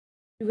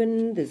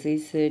Everyone, this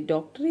is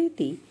Dr.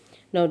 Eti.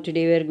 Now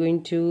today we are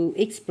going to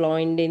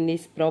explain in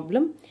this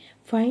problem.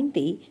 Find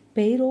the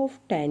pair of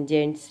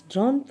tangents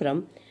drawn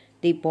from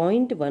the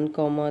point 1,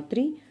 comma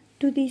 3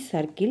 to the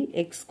circle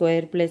x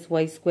square plus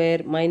y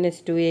square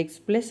minus 2x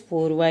plus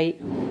 4y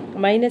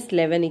minus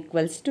 11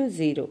 equals to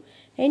 0,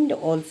 and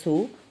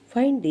also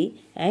find the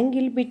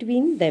angle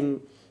between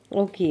them.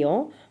 Okay,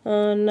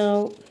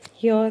 now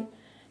here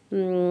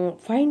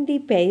find the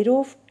pair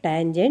of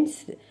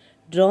tangents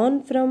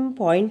drawn from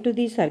point to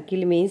the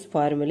circle means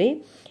formula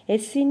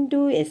s into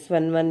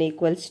s11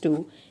 equals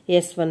to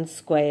s1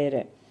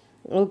 square.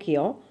 Okay,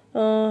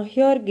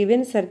 here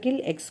given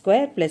circle x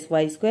square plus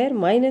y square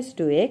minus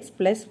 2x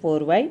plus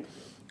 4y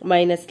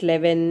minus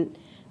 11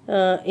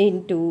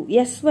 into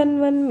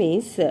s11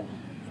 means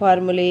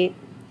formula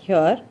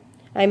here.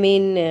 I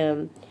mean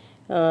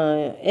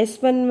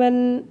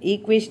s11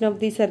 equation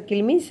of the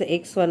circle means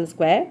x1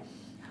 square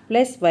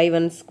plus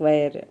y1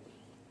 square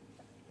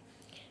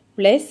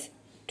plus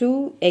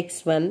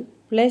 2x1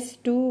 plus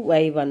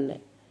 2y1.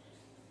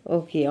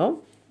 Okay,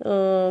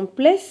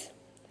 plus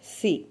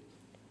c.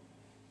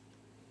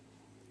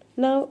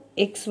 Now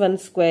x1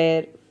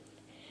 square.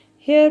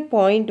 Here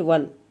point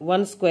 1.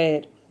 1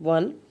 square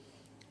 1.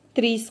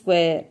 3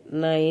 square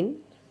 9.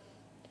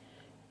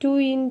 2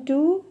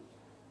 into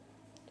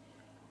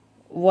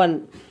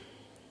 1.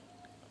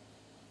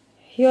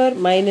 Here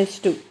minus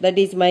 2. That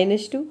is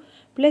minus 2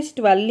 plus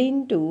 12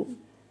 into,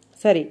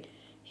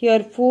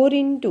 here 4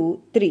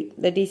 into 3,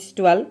 that is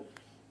 12,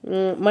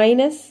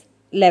 minus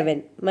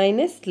 11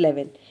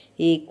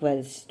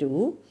 equals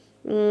to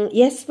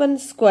s1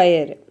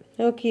 square.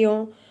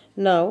 Okay,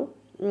 now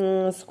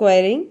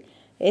squaring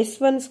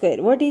s1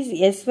 square. What is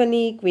s1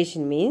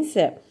 equation means?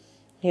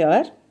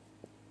 Here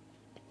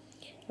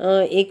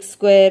x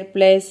square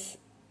plus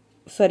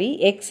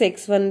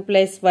x1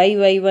 plus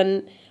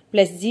y1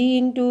 plus g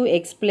into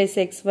x plus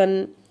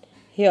x1.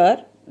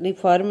 Here the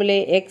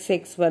formula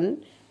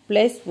x1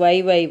 plus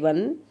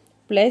y1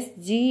 plus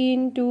g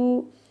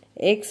into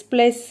x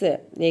plus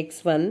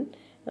x1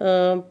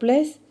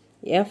 plus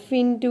f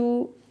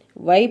into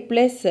y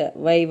plus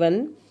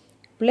y1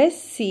 plus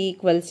c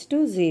equals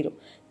to 0.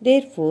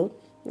 Therefore,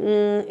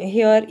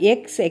 here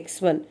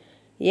x1.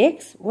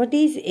 What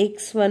is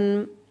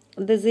x1?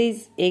 This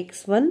is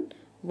x1,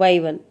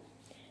 y1.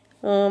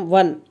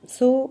 1.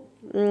 So,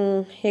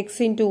 x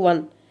into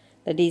 1,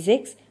 that is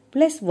x,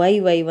 plus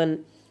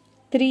y1.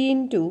 3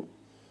 into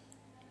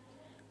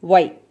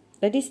y,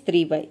 that is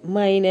 3y,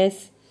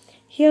 minus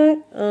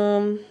here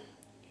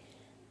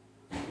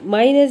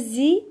minus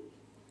g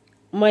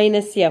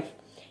minus f.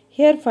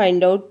 Here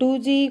find out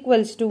 2g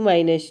equals to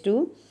minus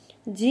 2,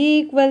 g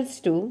equals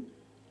to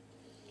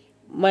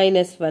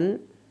minus 1,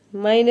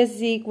 minus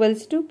g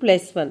equals to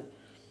plus 1.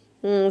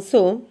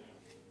 So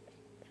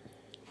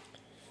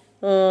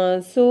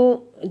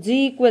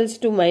g equals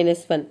to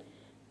minus 1,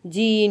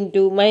 g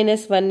into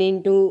minus 1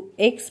 into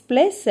x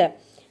plus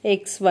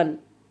x1,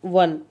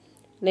 1.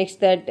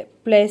 Next that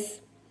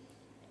plus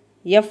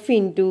f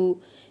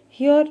into,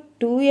 here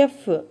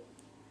 2f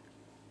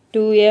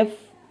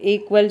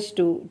equals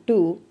to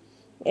 2,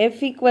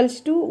 f equals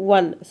to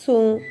 1.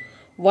 So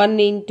 2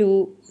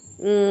 into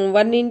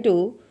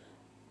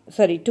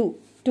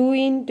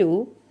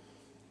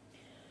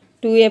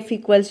 2f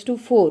equals to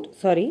 4.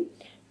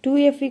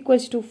 2f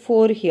equals to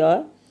 4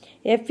 here.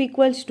 F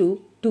equals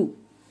to 2.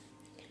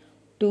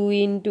 2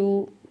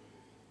 into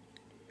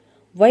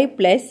y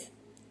plus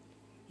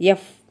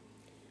f.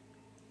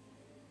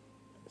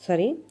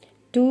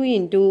 2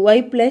 into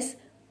y plus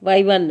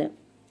y1,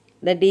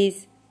 that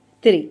is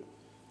 3.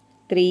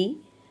 3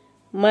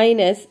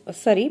 minus,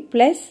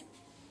 plus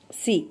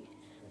c.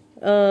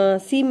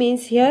 C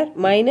means here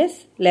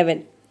minus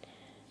 11.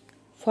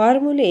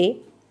 Formula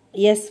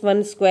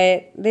s1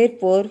 square,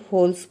 therefore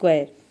whole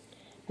square.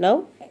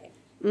 Now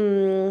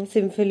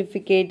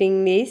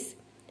simplifying this,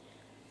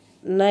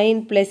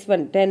 9 plus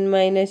 1, 10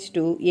 minus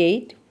 2,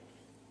 8.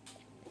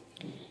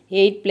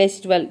 8 plus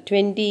 12,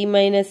 20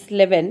 minus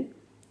 11,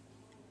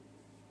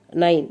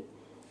 9.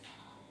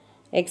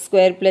 X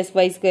square plus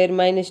y square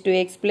minus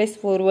 2x plus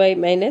 4y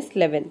minus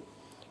 11.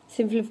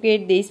 Simplify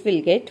this,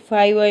 will get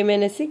 5y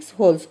minus 6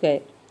 whole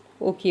square.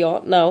 Okay,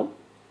 now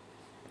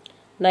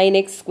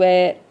 9x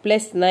square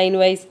plus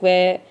 9y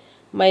square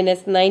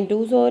minus 9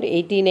 2s or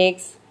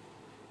 18x,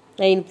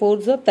 9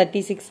 4s or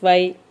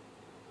 36y,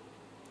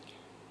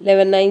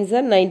 11 9s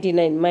are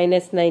 99,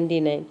 minus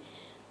 99.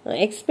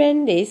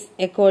 Expand this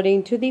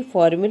according to the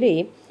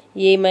formula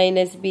a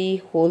minus b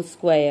whole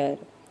square,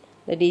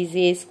 that is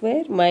a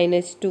square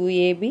minus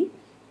 2ab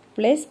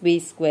plus b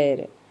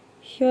square.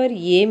 Here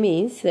a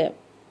means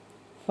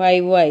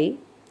 5y,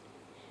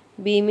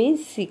 b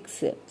means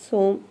 6.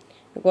 So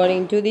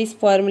according to this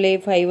formula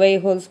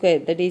 5y whole square,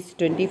 that is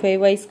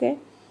 25y square,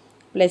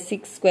 plus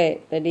 6 square,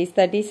 that is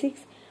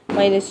 36,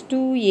 minus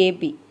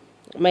 2ab,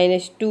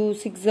 minus 2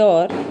 6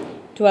 or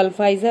 12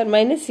 5s are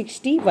minus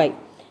 60y.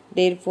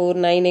 Therefore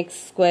 9x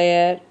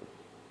square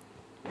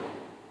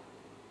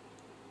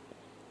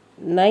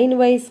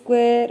 9y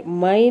square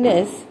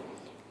minus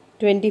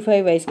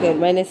 25y square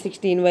minus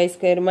 16y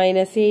square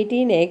minus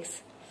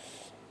 18x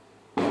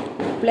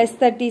plus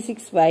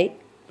 36y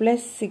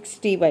plus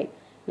 60y.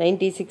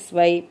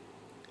 96y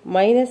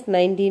minus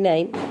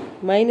 99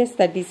 minus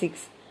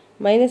 36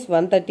 minus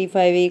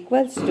 135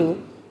 equals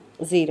to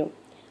 0.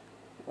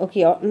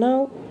 Okay,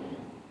 now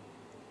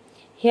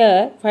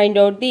here find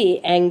out the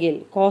angle.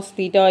 Cos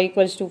theta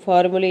equals to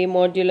formula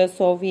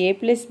modulus of a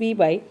plus b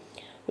by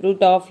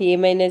root of a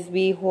minus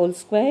b whole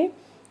square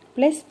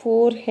plus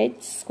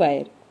 4h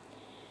square.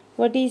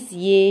 What is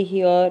a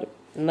here?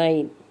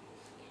 9.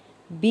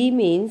 B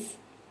means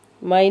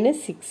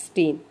minus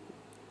 16.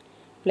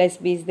 Plus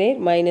b is there,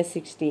 minus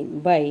 16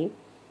 by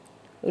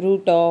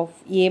root of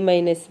a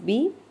minus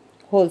b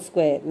whole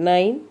square.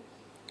 9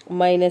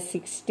 minus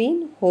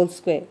 16 whole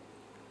square.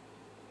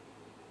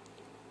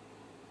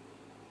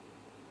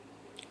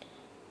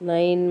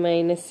 9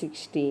 minus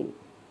 16,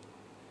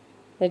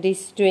 that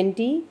is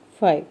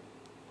 25.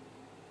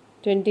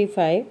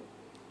 25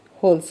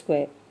 whole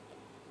square.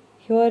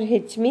 Here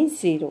h means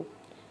 0.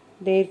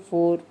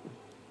 Therefore,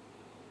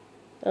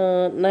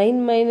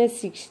 9 minus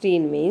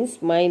 16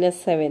 means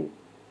minus 7.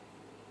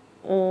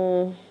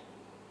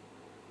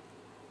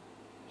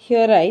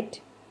 Here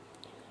write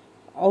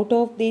out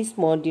of this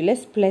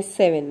modulus plus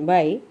 7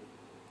 by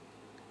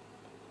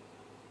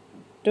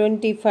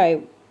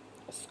 25.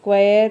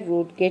 Square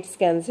root gets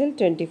cancelled,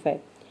 25.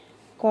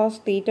 Cos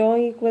theta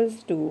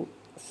equals to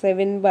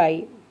 7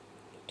 by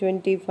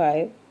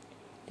 25.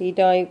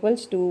 Theta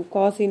equals to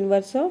cos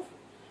inverse of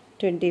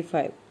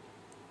 25.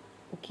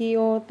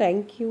 Okay,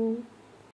 thank you.